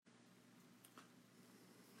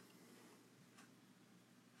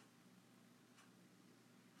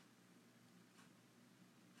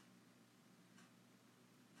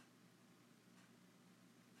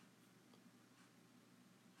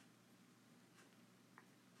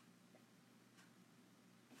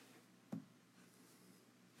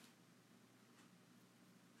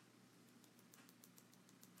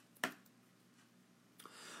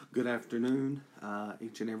Good afternoon,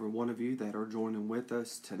 each and every one of you that are joining with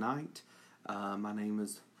us tonight. My name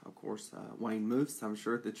is, of course, Wayne Moose. I'm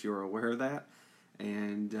sure that you're aware of that.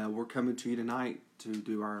 And we're coming to you tonight to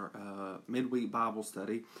do our midweek Bible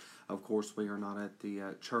study. Of course, we are not at the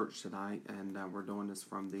church tonight, and we're doing this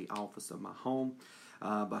from the office of my home.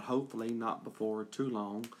 But hopefully, not before too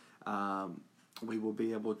long, we will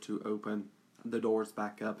be able to open the doors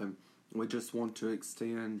back up. And we just want to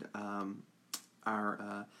extend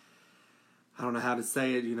our I don't know how to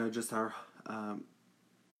say it, just our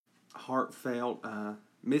heartfelt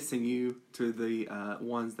missing you to the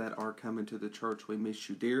ones that are coming to the church. We miss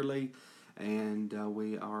you dearly, and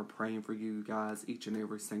we are praying for you guys each and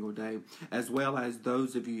every single day, as well as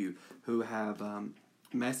those of you who have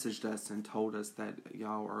messaged us and told us that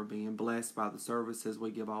y'all are being blessed by the services.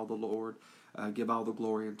 We give all the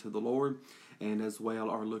glory unto the Lord, and as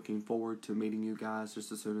well are looking forward to meeting you guys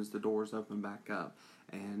just as soon as the doors open back up.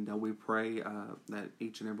 And we pray that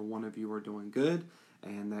each and every one of you are doing good,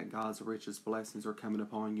 and that God's richest blessings are coming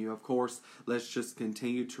upon you. Of course, let's just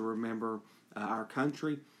continue to remember our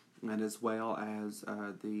country, and as well as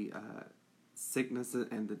the sickness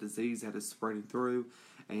and the disease that is spreading through.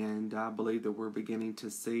 And I believe that we're beginning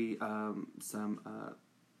to see some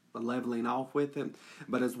leveling off with it.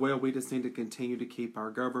 But as well, we just need to continue to keep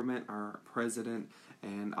our government, our president,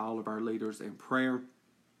 and all of our leaders in prayer,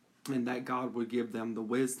 and that God would give them the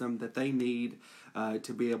wisdom that they need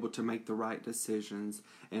to be able to make the right decisions.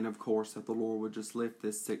 And of course, that the Lord would just lift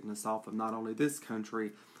this sickness off of not only this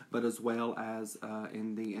country, but as well as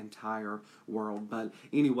in the entire world. But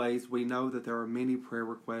anyways, we know that there are many prayer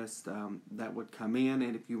requests that would come in,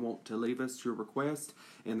 and if you want to leave us your request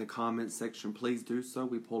in the comments section, please do so.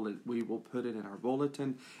 We will put it in our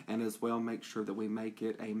bulletin, and as well make sure that we make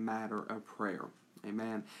it a matter of prayer.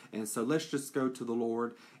 Amen. And so let's just go to the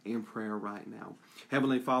Lord in prayer right now.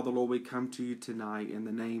 Heavenly Father, Lord, we come to you tonight in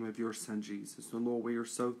the name of your Son, Jesus. And Lord, we are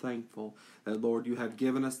so thankful that, Lord, you have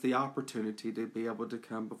given us the opportunity to be able to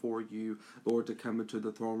come before you, Lord, to come into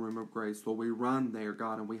the throne room of grace. Lord, we run there,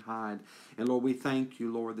 God, and we hide. And Lord, we thank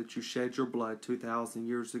you, Lord, that you shed your blood 2,000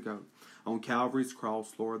 years ago on Calvary's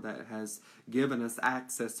cross, Lord, that has given us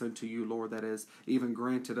access unto you, Lord, that has even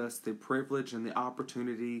granted us the privilege and the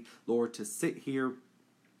opportunity, Lord, to sit here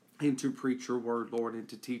and to preach your word, Lord, and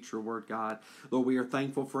to teach your word, God. Lord, we are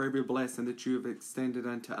thankful for every blessing that you have extended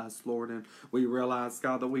unto us, Lord, and we realize,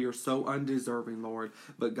 God, that we are so undeserving, Lord,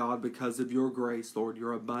 but God, because of your grace, Lord,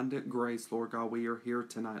 your abundant grace, Lord, God, we are here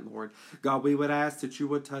tonight, Lord. God, we would ask that you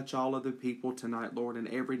would touch all of the people tonight, Lord, and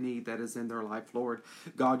every need that is in their life, Lord.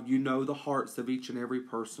 God, you know the hearts of each and every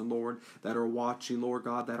person, Lord, that are watching, Lord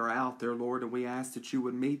God, that are out there, Lord, and we ask that you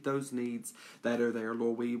would meet those needs that are there,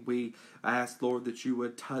 Lord. We ask, Lord, that you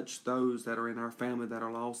would touch those that are in our family that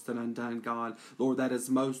are lost and undone, God. Lord, that is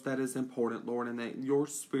important, Lord, and that your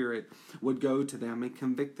Spirit would go to them and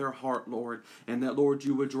convict their heart, Lord, and that, Lord,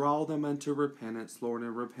 you would draw them unto repentance, Lord,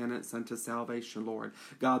 and repentance unto salvation, Lord.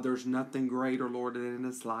 God, there's nothing greater, Lord, in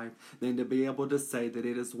this life than to be able to say that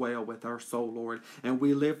it is well with our soul, Lord, and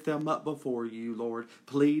we lift them up before you, Lord,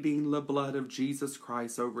 pleading the blood of Jesus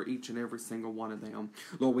Christ over each and every single one of them.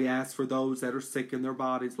 Lord, we ask for those that are sick in their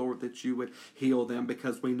bodies, Lord, that you would heal them,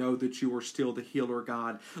 because we know that you are still the healer,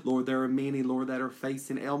 God. Lord, there are many, Lord, that are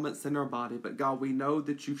facing ailments in their body, but God, we know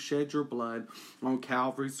that you've shed your blood on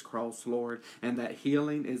Calvary's cross, Lord, and that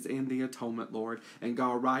healing is in the atonement, Lord. And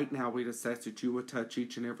God, right now we just ask that you would touch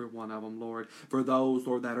each and every one of them, Lord. For those,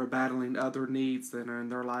 Lord, that are battling other needs that are in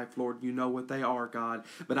their life, Lord, you know what they are, God.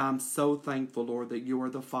 But I'm so thankful, Lord, that you are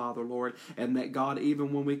the Father, Lord, and that, God,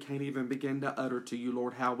 even when we can't even begin to utter to you,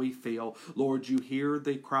 Lord, how we feel, Lord, you hear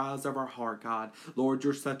the cries of our heart, God. Lord,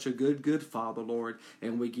 you're such a good Father, Lord,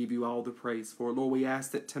 and we give you all the praise for it. Lord, we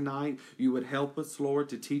ask that tonight you would help us, Lord,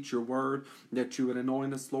 to teach your word, that you would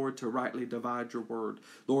anoint us, Lord, to rightly divide your word.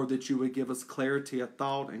 Lord, that you would give us clarity of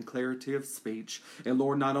thought and clarity of speech. And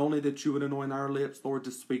Lord, not only that you would anoint our lips, Lord,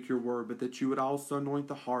 to speak your word, but that you would also anoint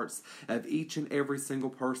the hearts of each and every single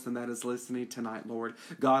person that is listening tonight, Lord.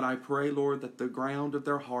 God, I pray, Lord, that the ground of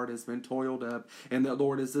their heart has been toiled up, and that,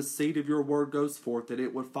 Lord, as the seed of your word goes forth, that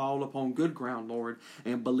it would fall upon good ground, Lord,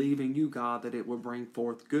 and believing you, God, that it will bring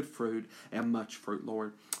forth good fruit and much fruit,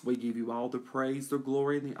 Lord. We give you all the praise, the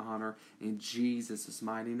glory, and the honor in Jesus'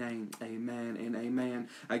 mighty name. Amen and amen.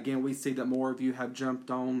 Again, we see that more of you have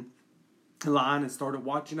jumped on line and started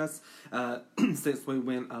watching us since we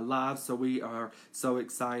went live, so we are so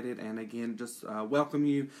excited, and again just welcome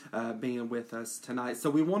you being with us tonight. So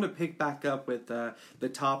we want to pick back up with the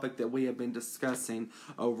topic that we have been discussing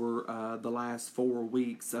over the last 4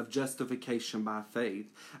 weeks of justification by faith.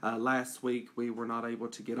 Last week we were not able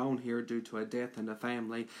to get on here due to a death in the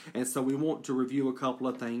family, and so we want to review a couple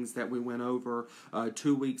of things that we went over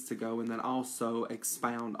 2 weeks ago and then also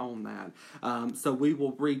expound on that. So we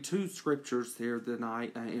will read 2 scriptures here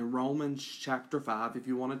tonight in Romans chapter 5, if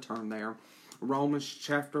you want to turn there. Romans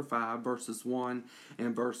chapter 5, verses 1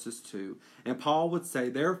 and verses 2. And Paul would say,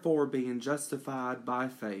 "Therefore, being justified by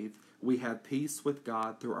faith, we have peace with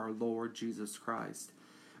God through our Lord Jesus Christ."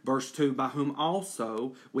 Verse 2, "By whom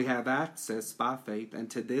also we have access by faith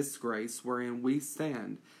unto this grace wherein we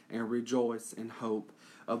stand and rejoice in hope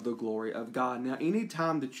of the glory of God." Now,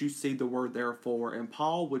 anytime that you see the word therefore, and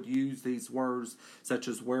Paul would use these words such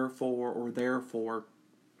as wherefore or therefore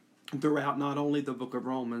throughout not only the book of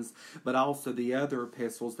Romans, but also the other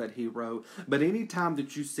epistles that he wrote. But anytime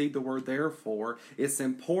that you see the word therefore, it's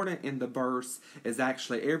important in the verse, is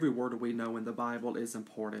actually every word we know in the Bible is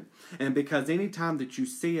important. And because anytime that you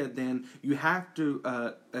see it, then you have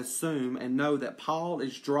to assume and know that Paul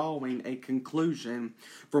is drawing a conclusion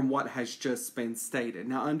from what has just been stated.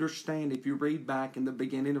 Now understand, if you read back in the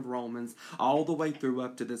beginning of Romans, all the way through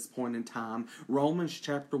up to this point in time, Romans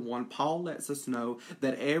chapter 1, Paul lets us know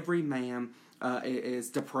that every man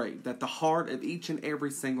is depraved, that the heart of each and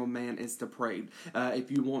every single man is depraved.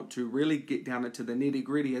 If you want to really get down into the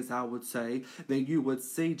nitty-gritty, as I would say, then you would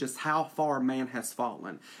see just how far man has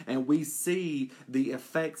fallen. And we see the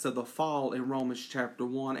effects of the fall in Romans chapter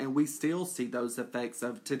 1, and we still see those effects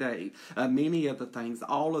of today. Many of the things,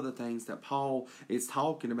 all of the things that Paul is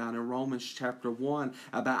talking about in Romans chapter 1,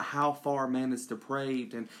 about how far man is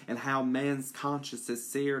depraved and how man's conscience is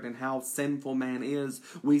seared and how sinful man is,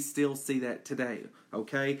 we still see that today,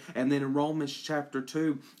 okay? And then in Romans chapter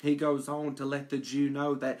 2, he goes on to let the Jew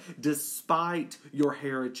know that despite your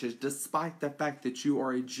heritage, despite the fact that you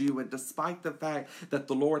are a Jew, and despite the fact that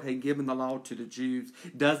the Lord had given the law to the Jews,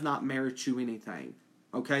 does not merit you anything.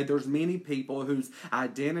 Okay, there's many people whose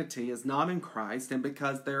identity is not in Christ, and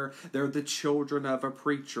because they're the children of a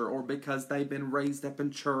preacher, or because they've been raised up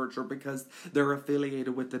in church, or because they're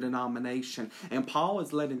affiliated with the denomination. And Paul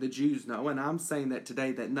is letting the Jews know, and I'm saying that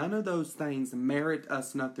today, that none of those things merit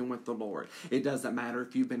us nothing with the Lord. It doesn't matter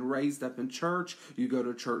if you've been raised up in church, you go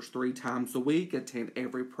to church 3 times a week, attend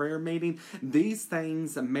every prayer meeting. These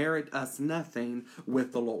things merit us nothing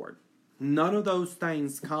with the Lord. None of those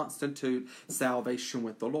things constitute salvation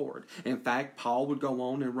with the Lord. In fact, Paul would go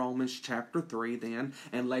on in Romans chapter 3 then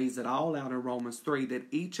and lays it all out in Romans 3 that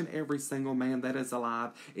each and every single man that is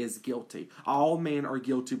alive is guilty. All men are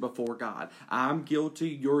guilty before God. I'm guilty,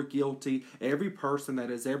 you're guilty. Every person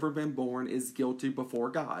that has ever been born is guilty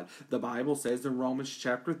before God. The Bible says in Romans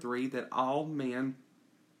chapter 3 that all men,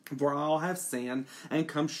 for all have sinned and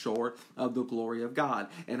come short of the glory of God.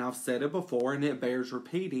 And I've said it before, and it bears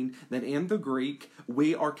repeating, that in the Greek,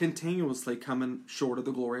 we are continuously coming short of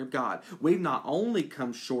the glory of God. We not only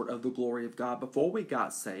come short of the glory of God before we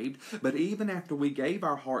got saved, but even after we gave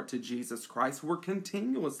our heart to Jesus Christ, we're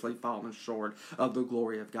continuously falling short of the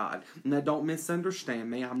glory of God. Now, don't misunderstand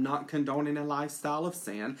me. I'm not condoning a lifestyle of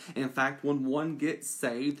sin. In fact, when one gets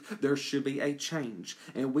saved, there should be a change.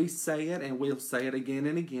 And we say it, and we'll say it again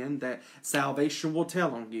and again, that salvation will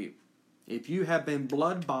tell on you. If you have been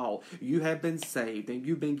blood bought, you have been saved, and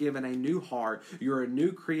you've been given a new heart, you're a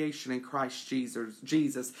new creation in Christ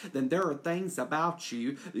Jesus, then there are things about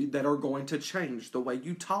you that are going to change. The way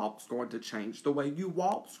you talk is going to change. The way you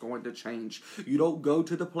walk is going to change. You don't go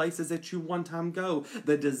to the places that you one time go.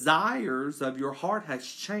 The desires of your heart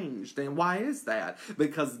has changed. And why is that?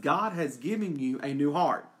 Because God has given you a new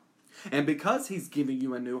heart. And because he's giving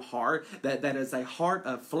you a new heart, that is a heart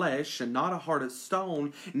of flesh and not a heart of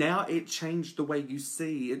stone, now it changed the way you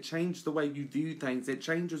see. It changed the way you view things. It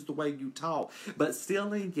changes the way you talk. But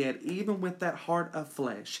still and yet, even with that heart of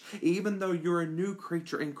flesh, even though you're a new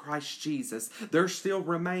creature in Christ Jesus, there still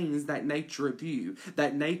remains that nature of you,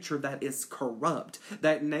 that nature that is corrupt,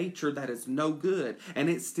 that nature that is no good, and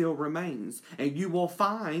it still remains. And you will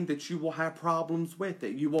find that you will have problems with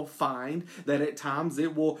it. You will find that at times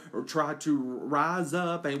it will try to rise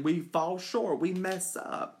up and we fall short. We mess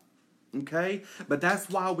up. Okay? But that's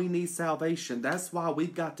why we need salvation. That's why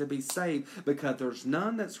we've got to be saved, because there's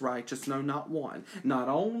none that's righteous, no, not one. Not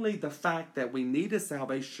only the fact that we need a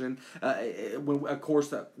salvation, of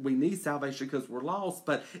course, we need salvation because we're lost,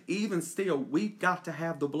 but even still, we've got to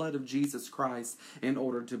have the blood of Jesus Christ in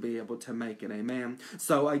order to be able to make it. Amen?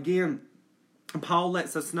 So again, Paul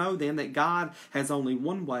lets us know then that God has only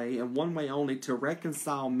one way and one way only to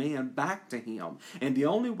reconcile men back to Him. And the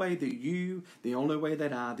only way that you, the only way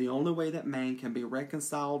that I, the only way that man can be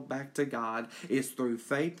reconciled back to God is through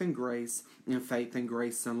faith and grace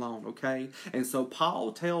alone, okay? And so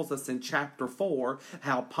Paul tells us in chapter 4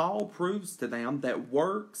 how Paul proves to them that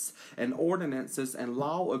works and ordinances and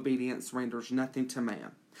law obedience renders nothing to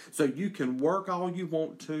man. So you can work all you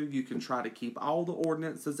want to. You can try to keep all the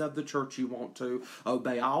ordinances of the church you want to.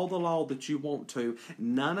 Obey all the law that you want to.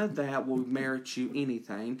 None of that will merit you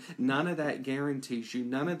anything. None of that guarantees you.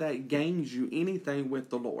 None of that gains you anything with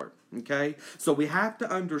the Lord. Okay? So we have to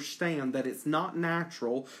understand that it's not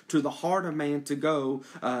natural to the heart of man to go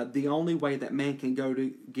the only way that man can go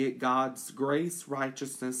to get God's grace,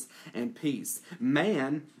 righteousness, and peace.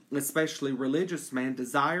 Man, especially religious man,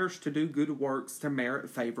 desires to do good works to merit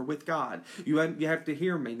favor with God. You have to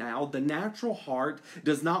hear me now. The natural heart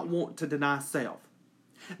does not want to deny self.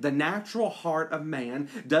 The natural heart of man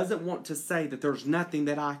doesn't want to say that there's nothing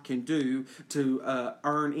that I can do to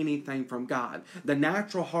earn anything from God. The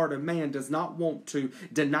natural heart of man does not want to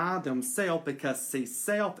deny themselves because, see,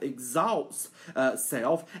 self exalts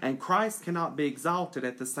self, and Christ cannot be exalted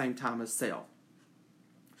at the same time as self.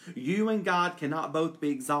 You and God cannot both be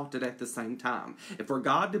exalted at the same time. If for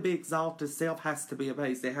God to be exalted, self has to be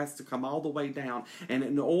abased. It has to come all the way down. And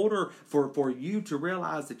in order for you to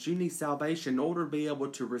realize that you need salvation, in order to be able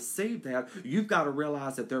to receive that, you've got to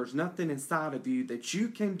realize that there's nothing inside of you that you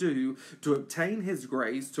can do to obtain His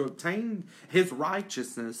grace, to obtain His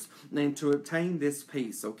righteousness, and to obtain this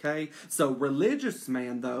peace, okay? So religious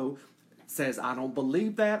man, though, says, I don't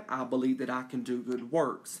believe that. I believe that I can do good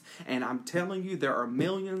works. And I'm telling you, there are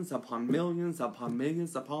millions upon millions upon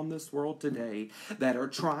millions upon this world today that are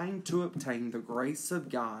trying to obtain the grace of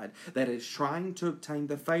God, that is trying to obtain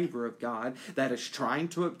the favor of God, that is trying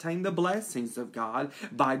to obtain the blessings of God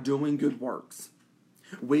by doing good works.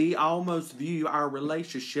 We almost view our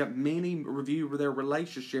relationship, many review their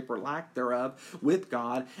relationship or lack thereof with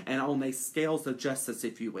God, and on a scales of justice,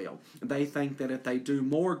 if you will. They think that if they do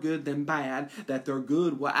more good than bad, that their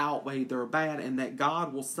good will outweigh their bad, and that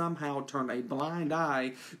God will somehow turn a blind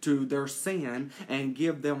eye to their sin and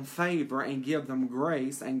give them favor and give them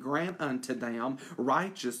grace and grant unto them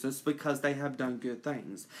righteousness because they have done good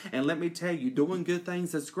things. And let me tell you, doing good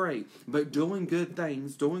things is great, but doing good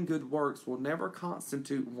things, doing good works will never constitute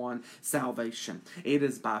one salvation. It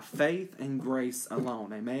is by faith and grace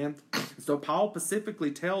alone. Amen. So Paul specifically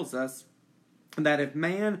tells us that if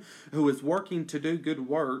man who is working to do good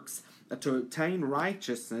works to obtain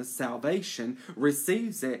righteousness, salvation,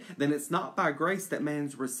 receives it, then it's not by grace that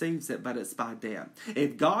man receives it, but it's by debt.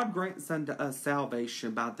 If God grants unto us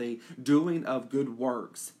salvation by the doing of good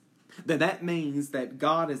works, then that means that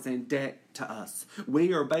God is in debt to us.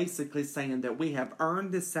 We are basically saying that we have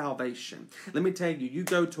earned this salvation. Let me tell you, you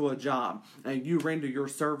go to a job and you render your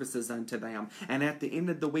services unto them, and at the end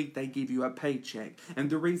of the week they give you a paycheck. And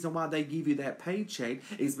the reason why they give you that paycheck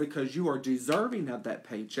is because you are deserving of that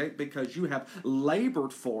paycheck, because you have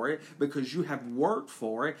labored for it, because you have worked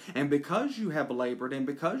for it, and because you have labored and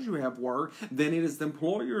because you have worked, then it is the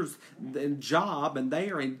employer's job, and they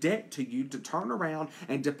are in debt to you to turn around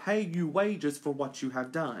and to pay you wages for what you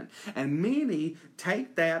have done. And many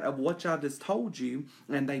take that of what I just told you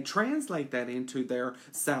and they translate that into their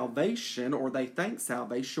salvation, or they think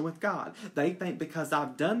salvation with God. They think because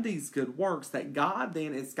I've done these good works that God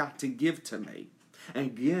then has got to give to me. And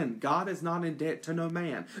again, God is not in debt to no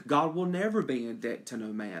man. God will never be in debt to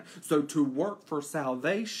no man. So to work for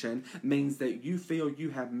salvation means that you feel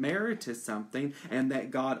you have merited something and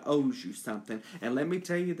that God owes you something. And let me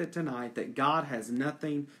tell you that tonight that God has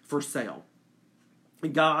nothing for sale.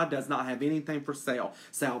 God does not have anything for sale.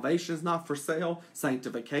 Salvation is not for sale.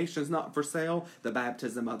 Sanctification is not for sale. The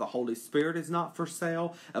baptism of the Holy Spirit is not for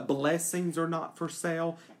sale. Blessings are not for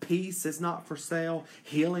sale. Peace is not for sale.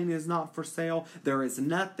 Healing is not for sale. There is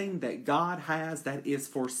nothing that God has that is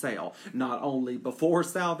for sale. Not only before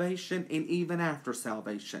salvation and even after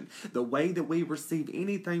salvation. The way that we receive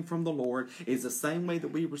anything from the Lord is the same way that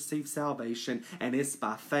we receive salvation, and it's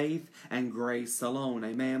by faith and grace alone.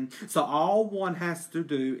 Amen. So all one has to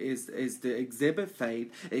do is to exhibit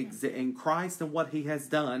faith in Christ and what He has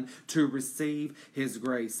done to receive His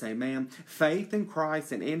grace. Amen. Faith in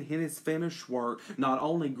Christ and in His finished work not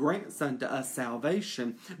only grants unto us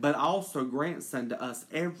salvation, but also grants unto us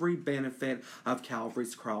every benefit of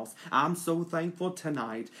Calvary's cross. I'm so thankful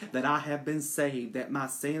tonight that I have been saved, that my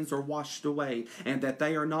sins are washed away, and that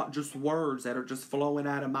they are not just words that are just flowing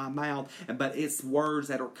out of my mouth, but it's words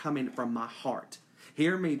that are coming from my heart.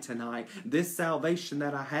 Hear me tonight. This salvation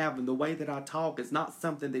that I have and the way that I talk is not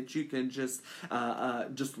something that you can just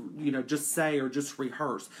say or just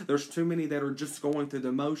rehearse. There's too many that are just going through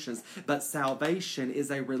the motions. But salvation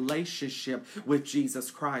is a relationship with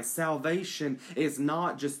Jesus Christ. Salvation is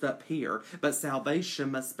not just up here, but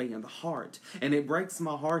salvation must be in the heart. And it breaks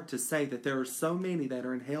my heart to say that there are so many that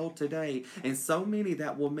are in hell today and so many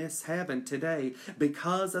that will miss heaven today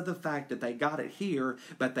because of the fact that they got it here,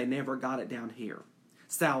 but they never got it down here.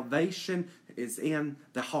 Salvation is in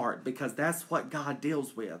the heart because that's what God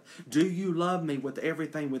deals with. Do you love me with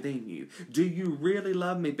everything within you? Do you really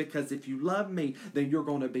love me? Because if you love me, then you're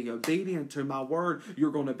going to be obedient to my word.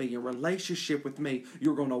 You're going to be in relationship with me.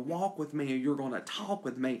 You're going to walk with me and you're going to talk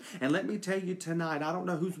with me. And let me tell you tonight, I don't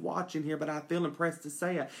know who's watching here, but I feel impressed to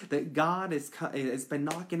say it, that God has been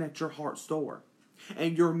knocking at your heart's door.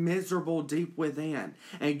 And you're miserable deep within,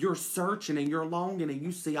 and you're searching and you're longing, and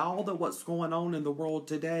you see all of what's going on in the world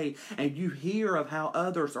today, and you hear of how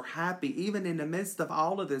others are happy even in the midst of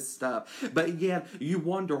all of this stuff, but yet you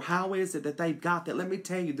wonder, how is it that they've got that? Let me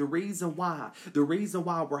tell you, the reason why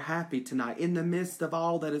we're happy tonight in the midst of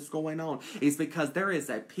all that is going on is because there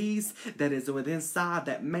is a peace that is within inside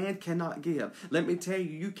that man cannot give. Let me tell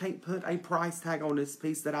you, you can't put a price tag on this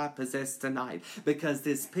peace that I possess tonight, because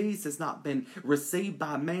this peace has not been received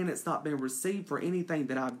by man. It's not been received for anything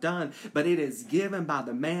that I've done, but it is given by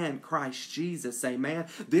the man Christ Jesus. Amen.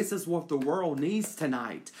 This is what the world needs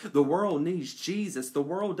tonight. The world needs Jesus. The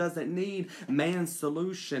world doesn't need man's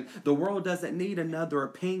solution. The world doesn't need another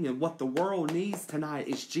opinion. What the world needs tonight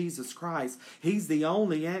is Jesus Christ. He's the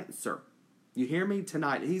only answer. You hear me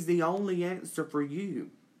tonight? He's the only answer for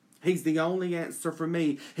you. He's the only answer for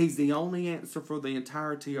me. He's the only answer for the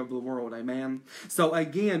entirety of the world. Amen. So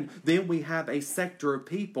again, then we have a sector of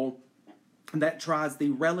people that tries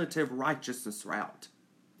the relative righteousness route.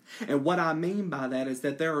 And what I mean by that is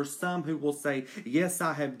that there are some who will say, yes,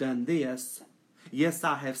 I have done this. Yes,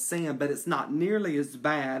 I have sinned, but it's not nearly as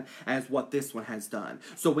bad as what this one has done.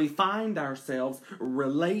 So we find ourselves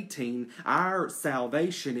relating our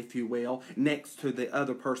salvation, if you will, next to the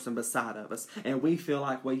other person beside of us. And we feel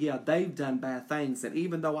like, well, yeah, they've done bad things. And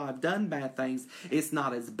even though I've done bad things, it's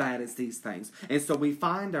not as bad as these things. And so we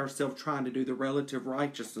find ourselves trying to do the relative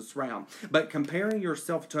righteousness route. But comparing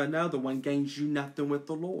yourself to another one gains you nothing with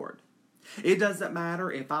the Lord. It doesn't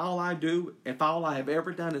matter if all I have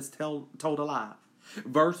ever done is told a lie,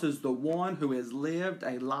 versus the one who has lived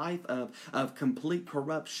a life of complete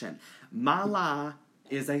corruption. My lie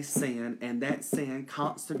is a sin, and that sin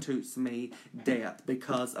constitutes me death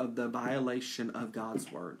because of the violation of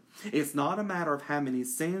God's word. It's not a matter of how many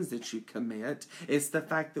sins that you commit. It's the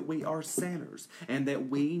fact that we are sinners and that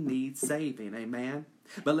we need saving. Amen.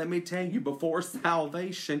 But let me tell you, before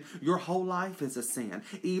salvation, your whole life is a sin.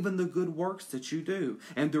 Even the good works that you do.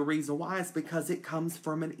 And the reason why is because it comes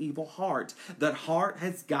from an evil heart. That heart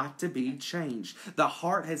has got to be changed. The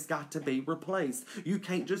heart has got to be replaced. You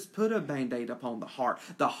can't just put a Band-Aid upon the heart.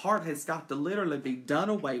 The heart has got to literally be done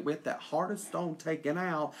away with. That heart of stone taken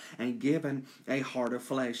out and given a heart of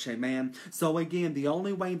flesh. Amen. So again, the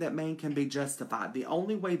only way that man can be justified, the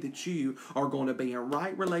only way that you are going to be in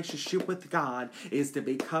right relationship with God is to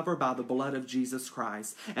be covered by the blood of Jesus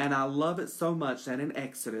Christ. And I love it so much that in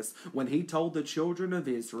Exodus, when he told the children of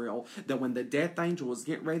Israel that when the death angel was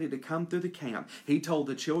getting ready to come through the camp, he told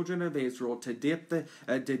the children of Israel to dip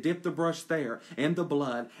the brush there in the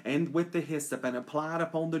blood and with the hyssop and apply it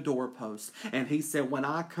upon the doorpost. And he said, when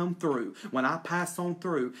I come through, when I pass on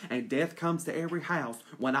through and death comes to every house,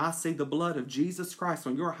 when I see the blood of Jesus Christ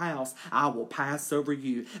on your house, I will pass over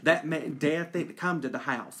you. That meant death didn't come to the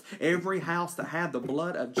house. Every house that had the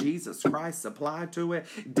blood of Jesus Christ applied to it,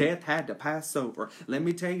 death had to pass over. Let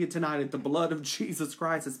me tell you tonight, if the blood of Jesus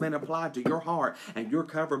Christ has been applied to your heart and you're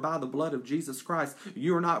covered by the blood of Jesus Christ,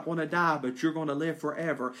 you're not going to die, but you're going to live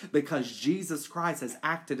forever, because Jesus Christ has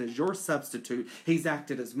acted as your substitute. He's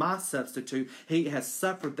acted as my substitute. He has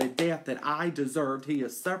suffered the death that I deserved. He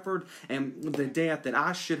has suffered the death that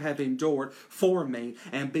I should have endured for me.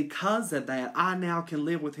 And because of that, I now can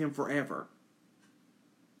live with him forever.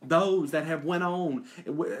 Those that have went on,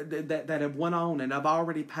 and have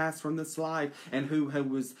already passed from this life, and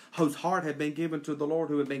whose heart have been given to the Lord,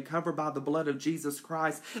 who have been covered by the blood of Jesus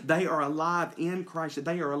Christ, they are alive in Christ.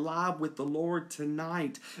 They are alive with the Lord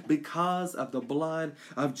tonight because of the blood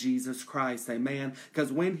of Jesus Christ. Amen.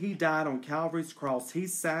 Because when he died on Calvary's cross, he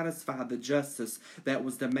satisfied the justice that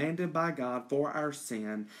was demanded by God for our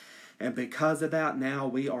sin. And because of that, now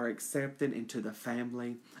we are accepted into the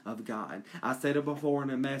family of God. I said it before in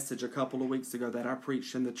a message a couple of weeks ago that I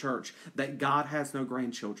preached in the church, that God has no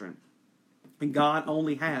grandchildren. God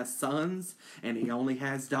only has sons and He only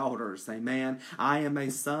has daughters. Amen. I am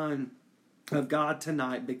a son of God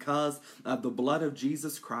tonight because of the blood of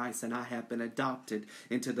Jesus Christ, and I have been adopted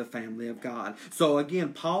into the family of God. So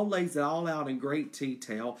again, Paul lays it all out in great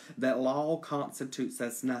detail that law constitutes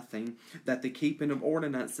us nothing, that the keeping of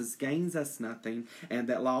ordinances gains us nothing, and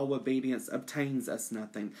that law obedience obtains us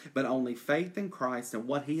nothing. But only faith in Christ and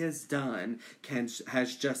what He has done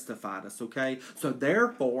has justified us. Okay? So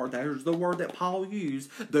therefore, there's the word that Paul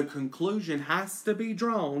used, the conclusion has to be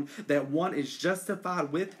drawn that one is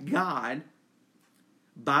justified with God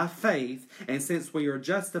by faith, and since we are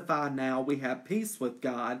justified now, we have peace with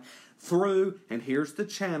God through, and here's the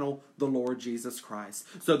channel, the Lord Jesus Christ.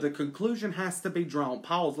 So the conclusion has to be drawn.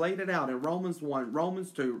 Paul's laid it out in Romans 1,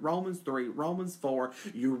 Romans 2, Romans 3, Romans 4.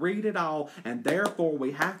 You read it all, and therefore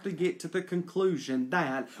we have to get to the conclusion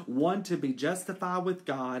that one, to be justified with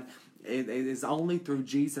God, it is only through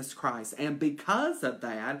Jesus Christ. And because of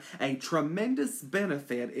that, a tremendous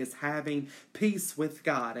benefit is having peace with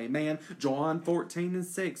God. Amen. John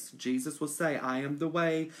 14:6, Jesus will say, I am the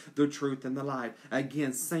way, the truth, and the life.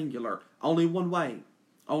 Again, singular. Only one way.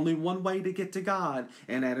 Only one way to get to God,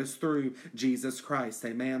 and that is through Jesus Christ.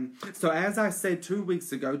 Amen. So as I said 2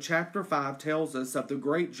 weeks ago, chapter 5 tells us of the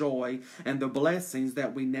great joy and the blessings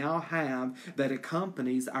that we now have that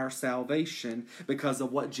accompanies our salvation because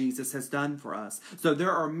of what Jesus has done for us. So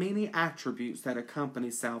there are many attributes that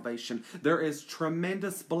accompany salvation. There is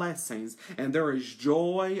tremendous blessings, and there is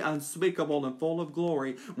joy unspeakable and full of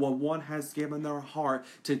glory when one has given their heart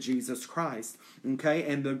to Jesus Christ. Okay,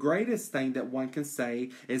 and the greatest thing that one can say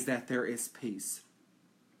is that there is peace.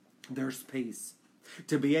 There's peace.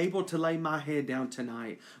 To be able to lay my head down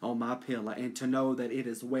tonight on my pillow and to know that it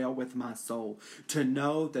is well with my soul. To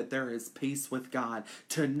know that there is peace with God.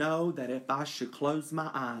 To know that if I should close my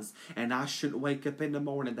eyes and I should wake up in the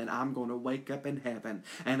morning, that I'm going to wake up in heaven.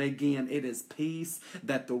 And again, it is peace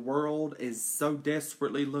that the world is so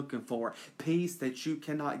desperately looking for. Peace that you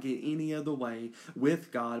cannot get any other way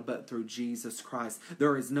with God but through Jesus Christ.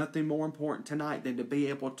 There is nothing more important tonight than to be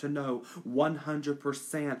able to know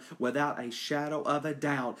 100% without a shadow of a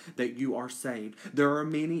doubt that you are saved. There are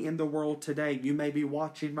many in the world today. You may be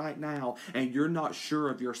watching right now and you're not sure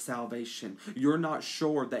of your salvation. You're not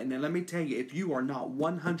sure that, and let me tell you, if you are not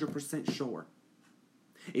 100% sure,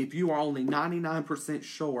 if you are only 99%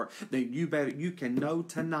 sure, then you can know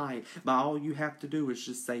tonight by all you have to do is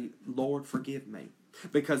just say, Lord, forgive me.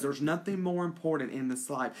 Because there's nothing more important in this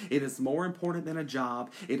life. It is more important than a job.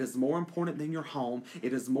 It is more important than your home.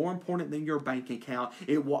 It is more important than your bank account.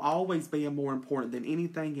 It will always be more important than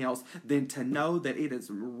anything else, than to know that it is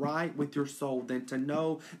right with your soul, than to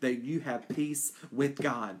know that you have peace with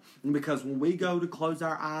God. Because when we go to close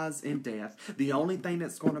our eyes in death, the only thing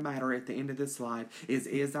that's going to matter at the end of this life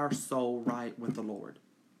is our soul right with the Lord.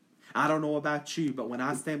 I don't know about you, but when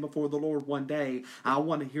I stand before the Lord one day, I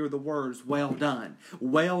want to hear the words, well done,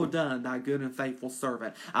 thy good and faithful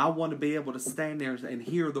servant. I want to be able to stand there and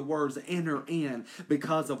hear the words, enter in,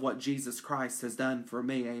 because of what Jesus Christ has done for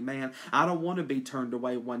me. Amen. I don't want to be turned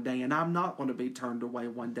away one day, and I'm not going to be turned away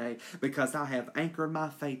one day, because I have anchored my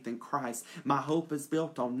faith in Christ. My hope is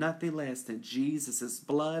built on nothing less than Jesus'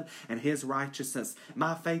 blood and His righteousness.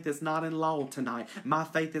 My faith is not in law tonight. My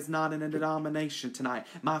faith is not in a denomination tonight.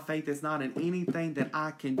 My faith is not in anything that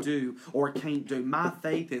I can do or can't do. My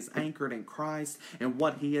faith is anchored in Christ and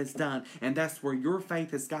what He has done. And that's where your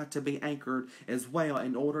faith has got to be anchored as well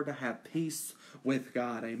in order to have peace with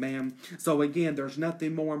God. Amen. So again, there's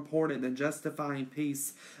nothing more important than justifying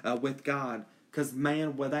peace with God. Because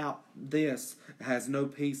man without this has no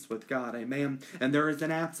peace with God. Amen. And there is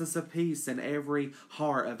an absence of peace in every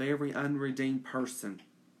heart of every unredeemed person.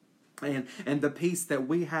 And the peace that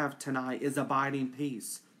we have tonight is abiding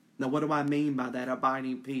peace. Now, what do I mean by that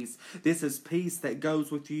abiding peace? This is peace that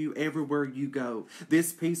goes with you everywhere you go.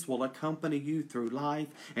 This peace will accompany you through life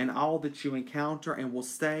and all that you encounter, and will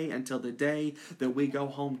stay until the day that we go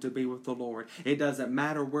home to be with the Lord. It doesn't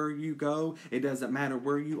matter where you go. It doesn't matter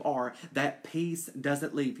where you are. That peace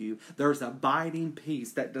doesn't leave you. There's abiding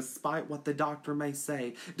peace that despite what the doctor may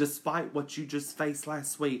say, despite what you just faced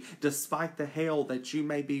last week, despite the hell that you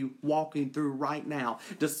may be walking through right now,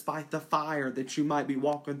 despite the fire that you might be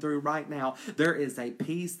walking through right now, there is a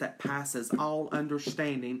peace that passes all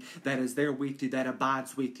understanding that is there with you, that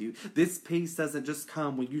abides with you. This peace doesn't just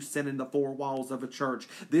come when you sit in the four walls of a church.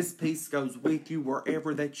 This peace goes with you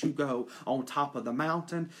wherever that you go, on top of the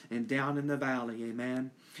mountain and down in the valley.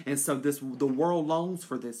 Amen. And so the world longs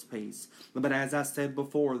for this peace. But as I said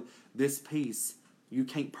before, this peace you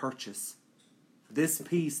can't purchase. This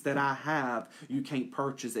peace that I have, you can't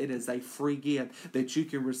purchase. It is a free gift that you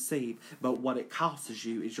can receive. But what it costs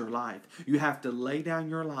you is your life. You have to lay down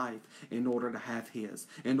your life in order to have His.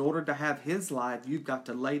 In order to have His life, you've got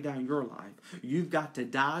to lay down your life. You've got to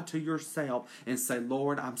die to yourself and say,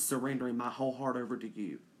 Lord, I'm surrendering my whole heart over to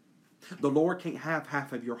you. The Lord can't have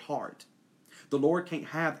half of your heart. The Lord can't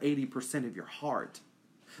have 80% of your heart.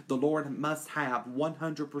 The Lord must have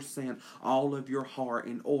 100% all of your heart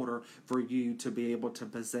in order for you to be able to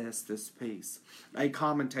possess this peace. A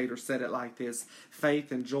commentator said it like this: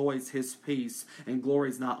 faith enjoys His peace and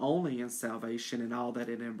glories not only in salvation and all that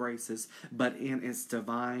it embraces, but in its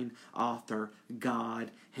divine author,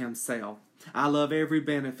 God Himself. I love every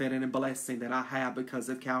benefit and blessing that I have because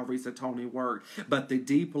of Calvary's atoning work. But the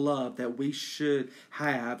deep love that we should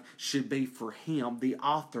have should be for Him, the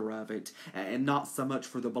author of it, and not so much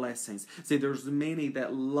for the blessings. See, there's many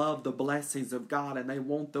that love the blessings of God and they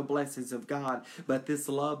want the blessings of God. But this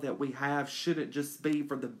love that we have shouldn't just be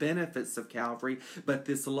for the benefits of Calvary, but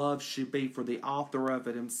this love should be for the author of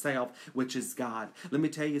it Himself, which is God. Let me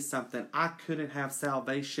tell you something. I couldn't have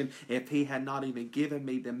salvation if He had not even given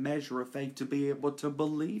me the measure of faith to be able to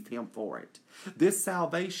believe Him for it. This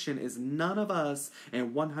salvation is none of us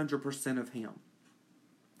and 100% of Him.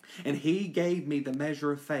 And He gave me the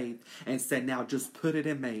measure of faith and said, now just put it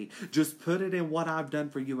in me. Just put it in what I've done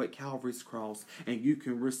for you at Calvary's cross, and you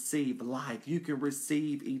can receive life. You can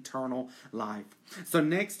receive eternal life. So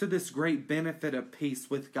next to this great benefit of peace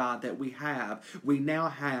with God that we now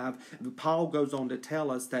have, Paul goes on to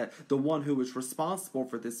tell us that the one who is responsible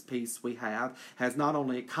for this peace we have has not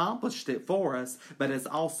only accomplished it for us, but has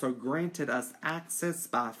also granted us access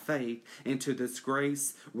by faith into this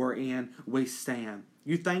grace wherein we stand.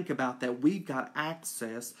 You think about that. We've got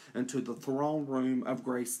access into the throne room of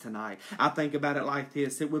grace tonight. I think about it like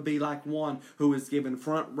this. It would be like one who is given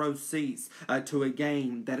front row seats to a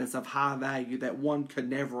game that is of high value that one could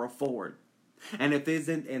never afford. And if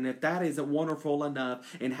that isn't wonderful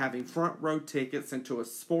enough, in having front row tickets into a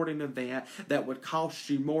sporting event that would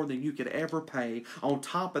cost you more than you could ever pay, on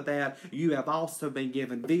top of that, you have also been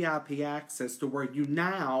given VIP access to where you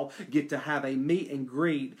now get to have a meet and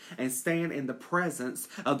greet and stand in the presence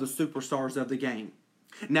of the superstars of the game.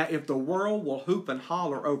 Now, if the world will hoop and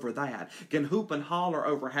holler over that, can hoop and holler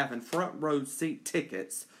over having front row seat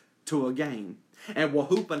tickets to a game, and will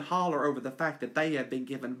hoop and holler over the fact that they have been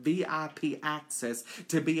given VIP access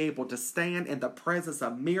to be able to stand in the presence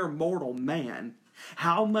of mere mortal man,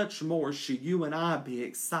 how much more should you and I be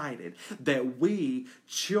excited that we,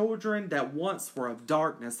 children that once were of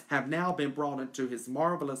darkness, have now been brought into His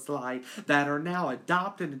marvelous light, that are now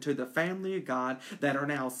adopted into the family of God, that are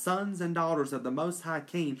now sons and daughters of the Most High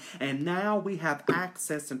King, and now we have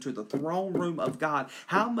access into the throne room of God.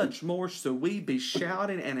 How much more should we be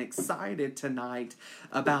shouting and excited tonight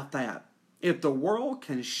about that? If the world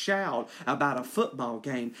can shout about a football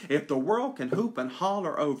game, if the world can hoop and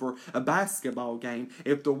holler over a basketball game,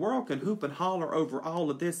 if the world can hoop and holler over all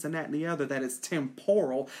of this and that and the other that is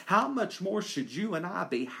temporal, how much more should you and I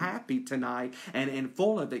be happy tonight and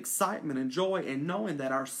full of excitement and joy in knowing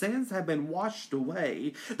that our sins have been washed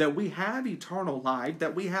away, that we have eternal life,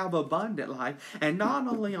 that we have abundant life, and not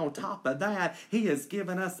only on top of that, He has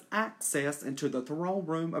given us access into the throne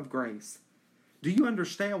room of grace. Do you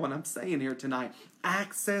understand what I'm saying here tonight?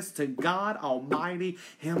 Access to God Almighty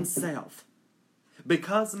Himself.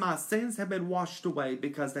 Because my sins have been washed away,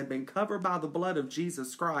 because they've been covered by the blood of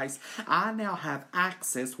Jesus Christ, I now have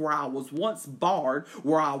access where I was once barred,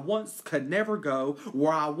 where I once could never go,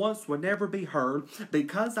 where I once would never be heard.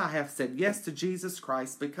 Because I have said yes to Jesus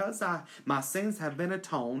Christ, because my sins have been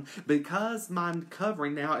atoned, because my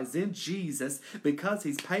covering now is in Jesus, because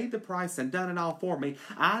He's paid the price and done it all for me,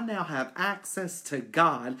 I now have access to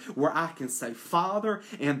God where I can say, Father,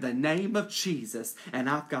 in the name of Jesus, and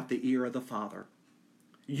I've got the ear of the Father.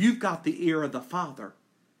 You've got the ear of the Father.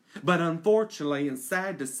 But unfortunately, and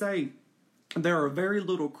sad to say, there are very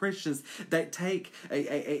little Christians that take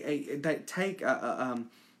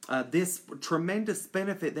this tremendous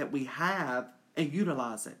benefit that we have and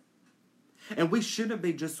utilize it. And we shouldn't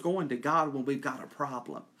be just going to God when we've got a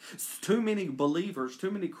problem. Too many believers, too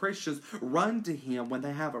many Christians run to Him when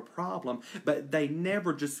they have a problem, but they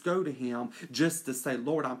never just go to Him just to say,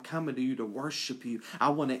 Lord, I'm coming to you to worship you. I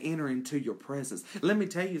want to enter into your presence. Let me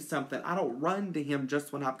tell you something. I don't run to Him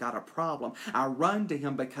just when I've got a problem. I run to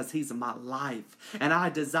Him because He's my life. And I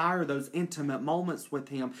desire those intimate moments with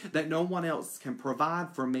Him that no one else can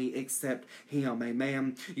provide for me except Him.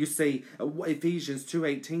 Amen. You see, Ephesians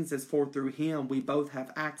 2:18 says, for through Him him we both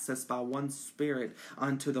have access by one Spirit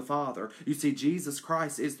unto the Father. You see, Jesus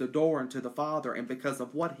Christ is the door unto the Father, and because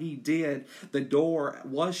of what he did, the door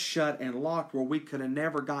was shut and locked where we could have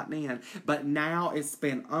never gotten in. But now it's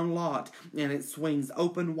been unlocked, and it swings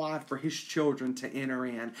open wide for his children to enter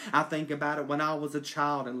in. I think about it when I was a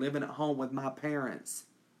child and living at home with my parents,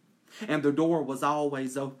 and the door was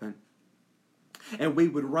always open. And we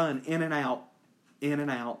would run in and out, in and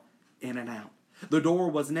out, in and out. The door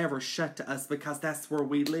was never shut to us because that's where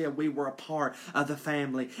we live. We were a part of the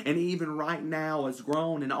family. And even right now, as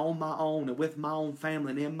grown and on my own and with my own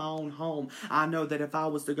family and in my own home, I know that if I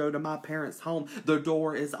was to go to my parents' home, the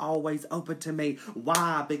door is always open to me.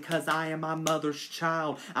 Why? Because I am my mother's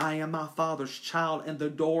child. I am my father's child, and the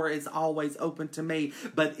door is always open to me.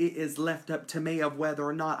 But it is left up to me of whether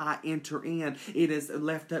or not I enter in. It is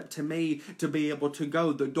left up to me to be able to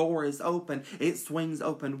go. The door is open. It swings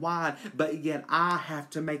open wide, but yet I have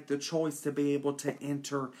to make the choice to be able to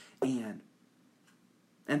enter in.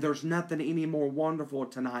 And there's nothing any more wonderful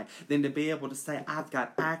tonight than to be able to say, I've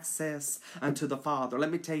got access unto the Father. Let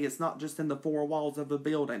me tell you, it's not just in the four walls of a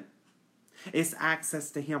building. It's access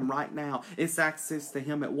to him right now. It's access to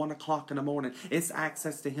him at 1 o'clock in the morning. It's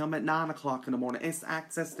access to him at 9 o'clock in the morning. It's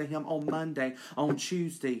access to him on Monday, on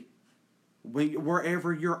Tuesday.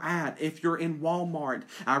 Wherever you're at, if you're in Walmart.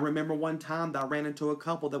 I remember one time that I ran into a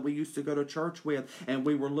couple that we used to go to church with, and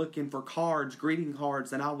we were looking for cards, greeting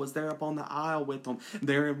cards, and I was there up on the aisle with them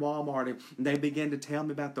there in Walmart, and they began to tell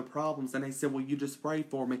me about the problems, and they said, will you just pray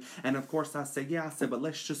for me? And of course I said, yeah. I said, but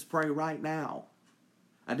let's just pray right now.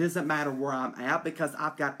 It doesn't matter where I'm at because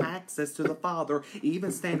I've got access to the Father,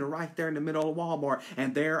 even standing right there in the middle of Walmart.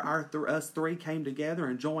 And there us three came together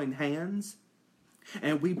and joined hands.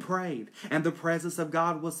 And we prayed, and the presence of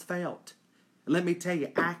God was felt. Let me tell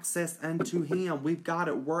you, access unto him. We've got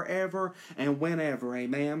it wherever and whenever.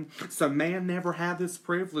 Amen. So man never had this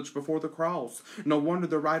privilege before the cross. No wonder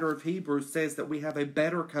the writer of Hebrews says that we have a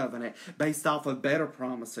better covenant based off of better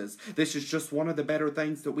promises. This is just one of the better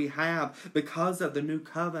things that we have because of the new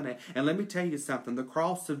covenant. And let me tell you something. The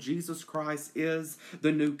cross of Jesus Christ is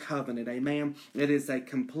the new covenant. Amen. It is a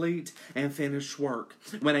complete and finished work.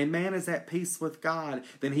 When a man is at peace with God,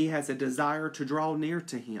 then he has a desire to draw near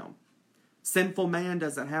to him. Sinful man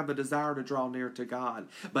doesn't have a desire to draw near to God,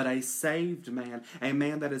 but a saved man, a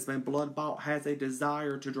man that has been blood bought, has a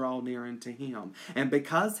desire to draw near unto him. And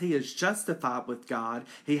because he is justified with God,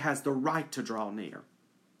 he has the right to draw near.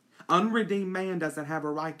 Unredeemed man doesn't have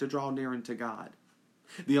a right to draw near unto God.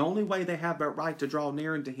 The only way they have that right to draw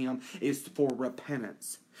near unto him is for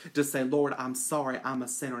repentance. To say, Lord, I'm sorry, I'm a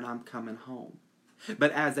sinner, and I'm coming home.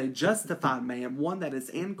 But as a justified man, one that is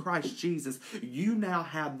in Christ Jesus, you now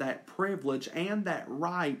have that privilege and that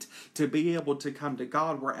right to be able to come to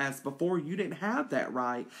God, whereas before you didn't have that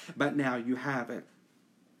right, but now you have it.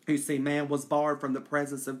 You see, man was barred from the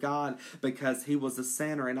presence of God because he was a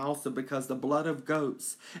sinner, and also because the blood of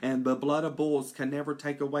goats and the blood of bulls can never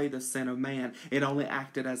take away the sin of man. It only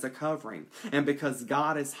acted as a covering. And because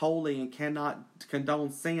God is holy and cannot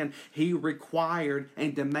condone sin, he required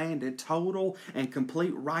and demanded total and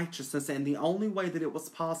complete righteousness. And the only way that it was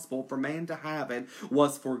possible for man to have it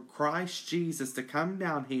was for Christ Jesus to come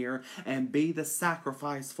down here and be the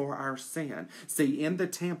sacrifice for our sin. See, in the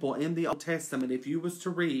temple, in the Old Testament, if you was to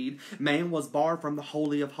read, man was barred from the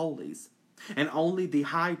Holy of Holies. And only the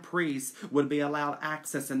high priest would be allowed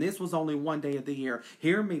access. And this was only one day of the year.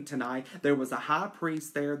 Hear me tonight. There was a high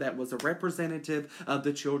priest there that was a representative of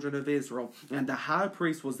the children of Israel. And the high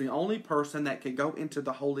priest was the only person that could go into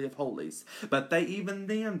the Holy of Holies. But even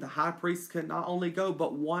then, the high priest could not only go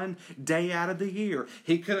but one day out of the year.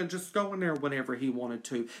 He couldn't just go in there whenever he wanted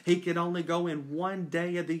to. He could only go in one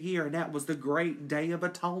day of the year, and that was the great Day of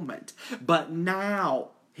Atonement. But now,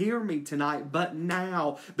 hear me tonight, but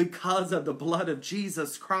now, because of the blood of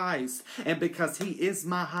Jesus Christ, and because he is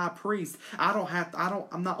my high priest,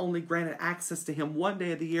 I'm not only granted access to him one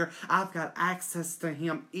day of the year, I've got access to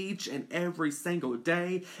him each and every single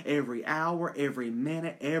day, every hour, every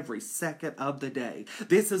minute, every second of the day.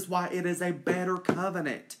 This is why it is a better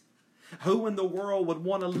covenant. Who in the world would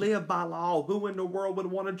want to live by law? Who in the world would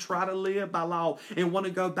want to try to live by law and want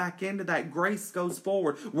to go back into that? Grace goes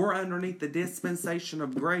forward. We're underneath the dispensation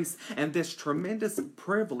of grace, and this tremendous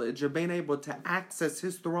privilege of being able to access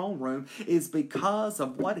his throne room is because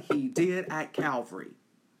of what he did at Calvary.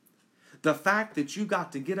 The fact that you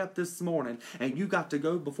got to get up this morning and you got to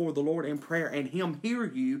go before the Lord in prayer and him hear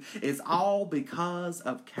you is all because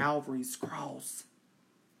of Calvary's cross.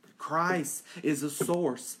 Christ is a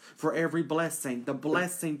source for every blessing. The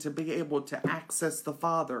blessing to be able to access the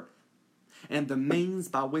Father. And the means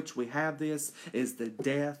by which we have this is the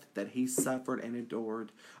death that he suffered and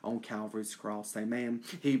endured on Calvary's cross. Amen.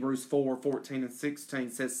 Hebrews 4:14 and 16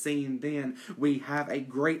 says, seeing then we have a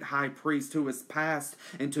great high priest who is passed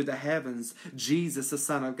into the heavens, Jesus, the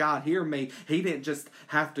Son of God. Hear me. He didn't just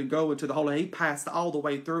have to go into the holy. He passed all the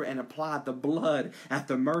way through and applied the blood at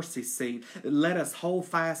the mercy seat. Let us hold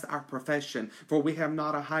fast our profession, for we have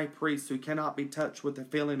not a high priest who cannot be touched with the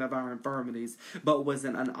feeling of our infirmities, but was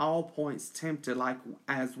in all points tempted like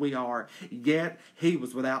as we are, yet he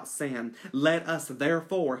was without sin. Let us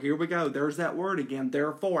therefore, here we go, there's that word again,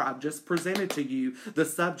 therefore. I've just presented to you the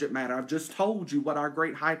subject matter. I've just told you what our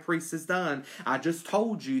great high priest has done. I just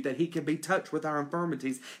told you that he can be touched with our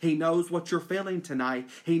infirmities. He knows what you're feeling tonight.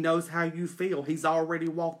 He knows how you feel. He's already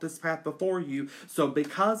walked this path before you. So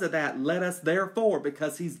because of that, let us therefore,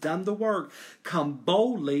 because he's done the work, come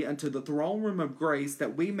boldly unto the throne room of grace,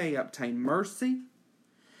 that we may obtain mercy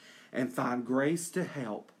and find grace to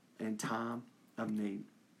help in time of need.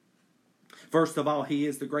 First of all, he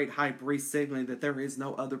is the great high priest, signaling that there is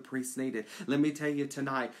no other priest needed. Let me tell you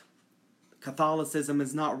tonight, Catholicism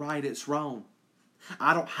is not right, it's wrong.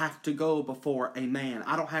 I don't have to go before a man.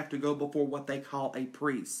 I don't have to go before what they call a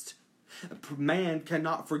priest. Man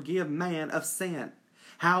cannot forgive man of sin.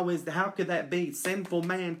 How could that be? Sinful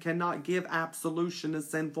man cannot give absolution to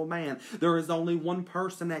sinful man. There is only one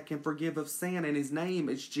person that can forgive of sin, and his name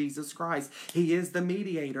is Jesus Christ. He is the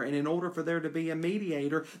mediator, and in order for there to be a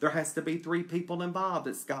mediator, there has to be three people involved.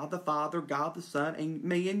 It's God the Father, God the Son, and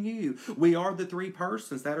me and you. We are the three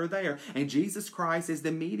persons that are there, and Jesus Christ is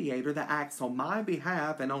the mediator that acts on my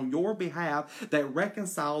behalf and on your behalf, that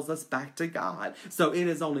reconciles us back to God. So it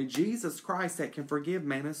is only Jesus Christ that can forgive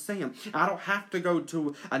man of sin. I don't have to go to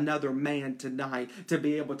another man tonight to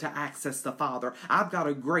be able to access the Father. I've got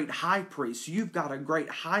a great high priest. You've got a great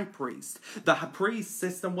high priest. The priest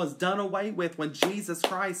system was done away with when Jesus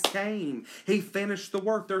Christ came. He finished the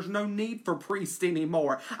work. There's no need for priest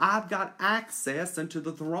anymore. I've got access into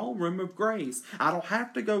the throne room of grace. I don't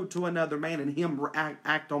have to go to another man and him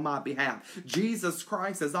act on my behalf. Jesus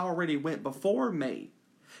Christ has already went before me.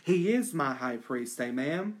 He is my high priest.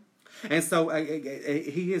 Amen. And so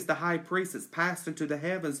he is the high priest that's passed into the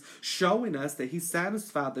heavens, showing us that he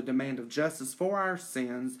satisfied the demand of justice for our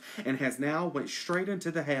sins and has now went straight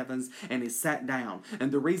into the heavens and is sat down. And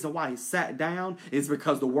the reason why he sat down is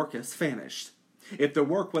because the work is finished. If the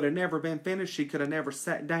work would have never been finished, he could have never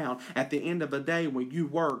sat down. At the end of a day when you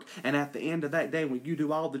work, and at the end of that day when you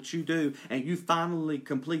do all that you do, and you finally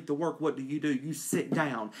complete the work, what do? You sit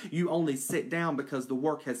down. You only sit down because the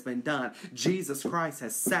work has been done. Jesus Christ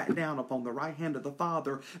has sat down upon the right hand of the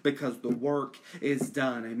Father because the work is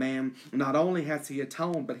done. Amen. Not only has he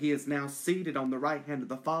atoned, but he is now seated on the right hand of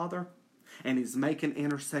the Father, and he's making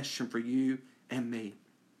intercession for you and me.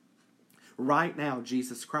 Right now,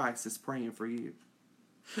 Jesus Christ is praying for you.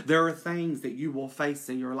 There are things that you will face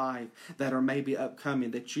in your life that are maybe upcoming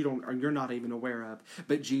that you're not even aware of,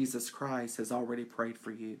 but Jesus Christ has already prayed for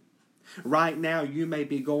you. Right now, you may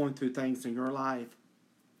be going through things in your life,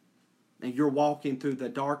 and you're walking through the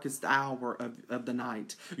darkest hour of the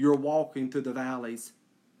night. You're walking through the valleys.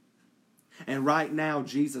 And right now,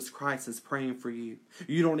 Jesus Christ is praying for you.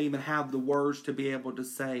 You don't even have the words to be able to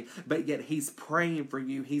say, but yet he's praying for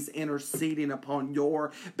you. He's interceding upon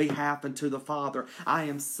your behalf and to the Father. I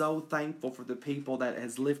am so thankful for the people that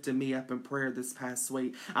has lifted me up in prayer this past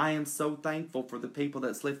week. I am so thankful for the people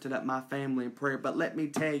that's lifted up my family in prayer. But let me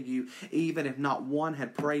tell you, even if not one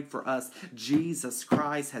had prayed for us, Jesus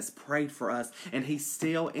Christ has prayed for us. And he's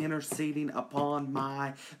still interceding upon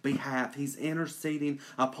my behalf. He's interceding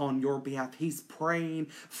upon your behalf. He's praying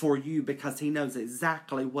for you because he knows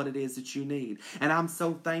exactly what it is that you need. And I'm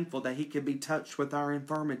so thankful that he can be touched with our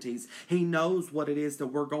infirmities. He knows what it is that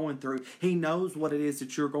we're going through. He knows what it is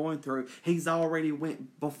that you're going through. He's already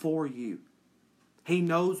went before you. He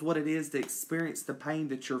knows what it is to experience the pain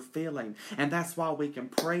that you're feeling. And that's why we can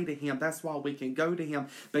pray to him. That's why we can go to him,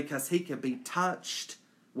 because he can be touched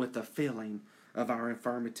with the feeling of our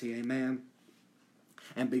infirmity. Amen.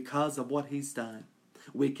 And because of what he's done,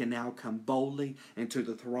 we can now come boldly into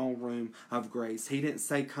the throne room of grace. He didn't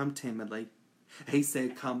say come timidly. He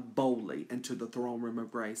said come boldly into the throne room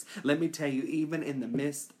of grace. Let me tell you, even in the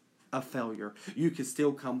midst of failure, you can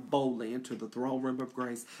still come boldly into the throne room of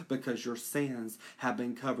grace because your sins have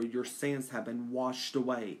been covered. Your sins have been washed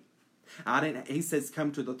away. He says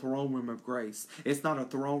come to the throne room of grace. It's not a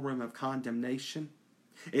throne room of condemnation.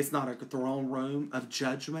 It's not a throne room of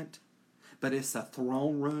judgment. but it's a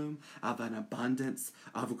throne room of an abundance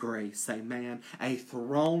of grace. Amen. A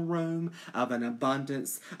throne room of an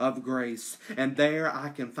abundance of grace. And there I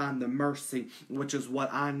can find the mercy, which is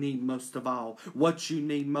what I need most of all. What you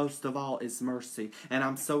need most of all is mercy. And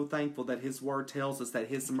I'm so thankful that His Word tells us that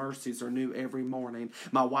His mercies are new every morning.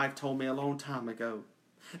 My wife told me a long time ago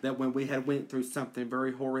that when we had went through something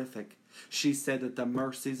very horrific, she said that the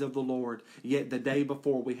mercies of the Lord, yet the day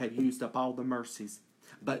before we had used up all the mercies,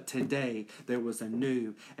 but today there was a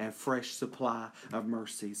new and fresh supply of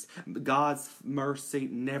mercies. God's mercy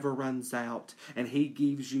never runs out, and He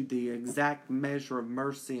gives you the exact measure of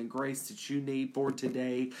mercy and grace that you need for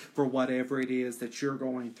today, for whatever it is that you're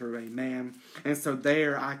going through. Amen. And so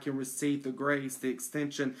there I can receive the grace, the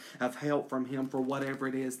extension of help from Him for whatever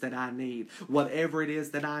it is that I need. Whatever it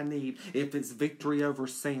is that I need, if it's victory over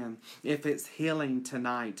sin, if it's healing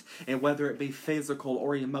tonight, and whether it be physical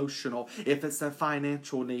or emotional, if it's a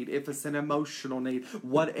financial need, if it's an emotional need,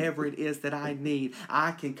 whatever it is that I need,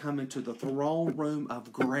 I can come into the throne room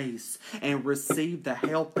of grace and receive the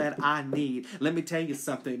help that I need. Let me tell you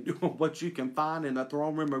something. What you can find in the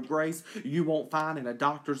throne room of grace, you won't find in a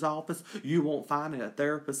doctor's office, you won't find in a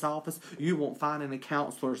therapist's office, you won't find in a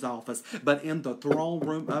counselor's office. But in the throne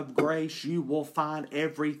room of grace, you will find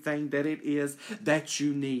everything that it is that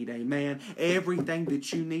you need. Amen. Everything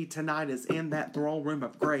that you need tonight is in that throne room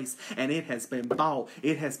of grace, and it has been bought.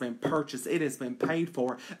 It has been purchased. It has been paid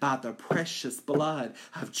for by the precious blood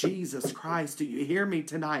of Jesus Christ. Do you hear me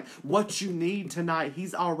tonight? What you need tonight,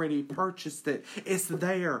 He's already purchased it. It's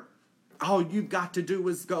there. All you've got to do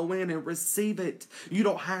is go in and receive it. You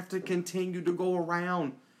don't have to continue to go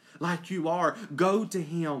around like you are. Go to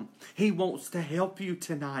Him. He wants to help you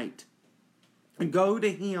tonight. Go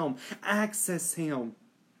to Him. Access Him.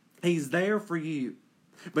 He's there for you.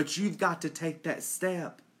 But you've got to take that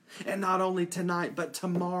step. And not only tonight, but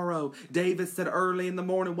tomorrow. David said, early in the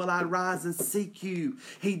morning will I rise and seek you.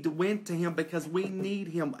 He went to Him because we need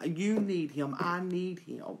Him. You need Him. I need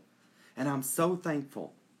Him. And I'm so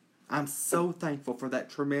thankful. I'm so thankful for that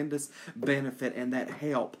tremendous benefit and that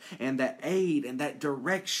help and that aid and that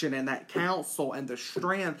direction and that counsel and the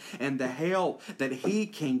strength and the help that He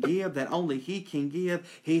can give, that only He can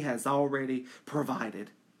give. He has already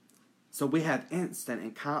provided. So we have instant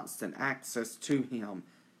and constant access to Him.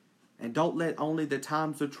 And don't let only the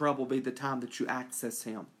times of trouble be the time that you access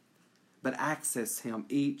Him, but access Him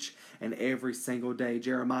each and every single day.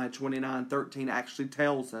 Jeremiah 29:13 actually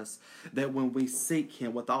tells us that when we seek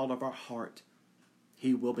Him with all of our heart,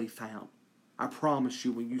 He will be found. I promise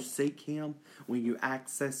you, when you seek Him, when you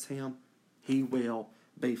access Him, He will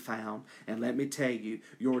be found. And let me tell you,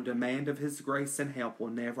 your demand of His grace and help will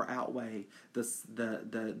never outweigh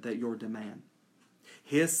your demand.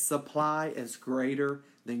 His supply is greater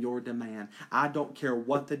than your demand. I don't care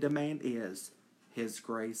what the demand is. His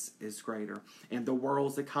grace is greater. In the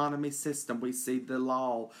world's economy system, we see the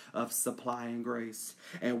law of supply and grace.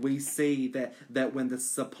 And we see that when the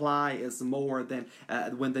supply is more than,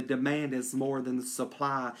 when the demand is more than the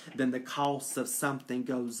supply, then the cost of something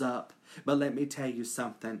goes up. But let me tell you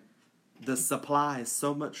something. The supply is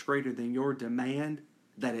so much greater than your demand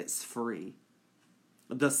that it's free.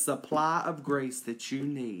 The supply of grace that you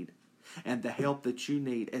need and the help that you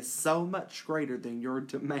need is so much greater than your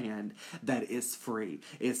demand that is free.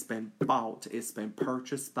 It's been bought. It's been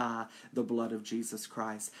purchased by the blood of Jesus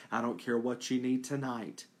Christ. I don't care what you need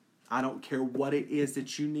tonight. I don't care what it is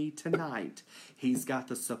that you need tonight. He's got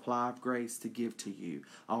the supply of grace to give to you.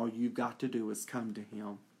 All you've got to do is come to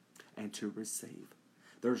Him and to receive.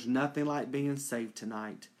 There's nothing like being saved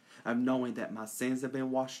tonight, of knowing that my sins have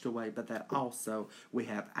been washed away, but that also we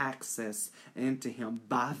have access into Him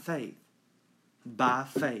by faith. By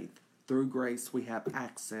faith, through grace, we have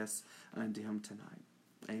access unto Him tonight.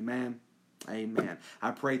 Amen. Amen.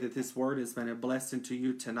 I pray that this word has been a blessing to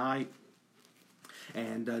you tonight.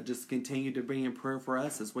 And just continue to be in prayer for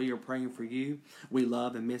us as we are praying for you. We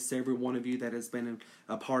love and miss every one of you that has been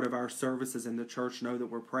a part of our services in the church. Know that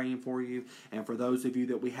we're praying for you. And for those of you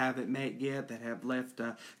that we haven't met yet, that have left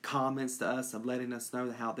comments to us of letting us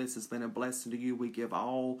know how this has been a blessing to you, we give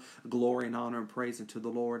all glory and honor and praise unto the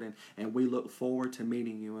Lord. And we look forward to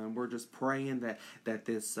meeting you. And we're just praying that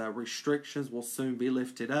this restrictions will soon be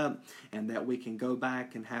lifted up, and that we can go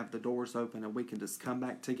back and have the doors open, and we can just come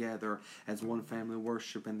back together as one family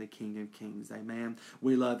worshiping the King of Kings. Amen.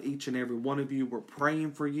 We love each and every one of you. We're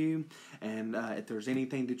praying for you. And if there's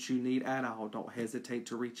anything that you need at all, don't hesitate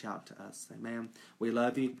to reach out to us. Amen. We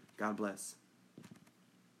love you. God bless.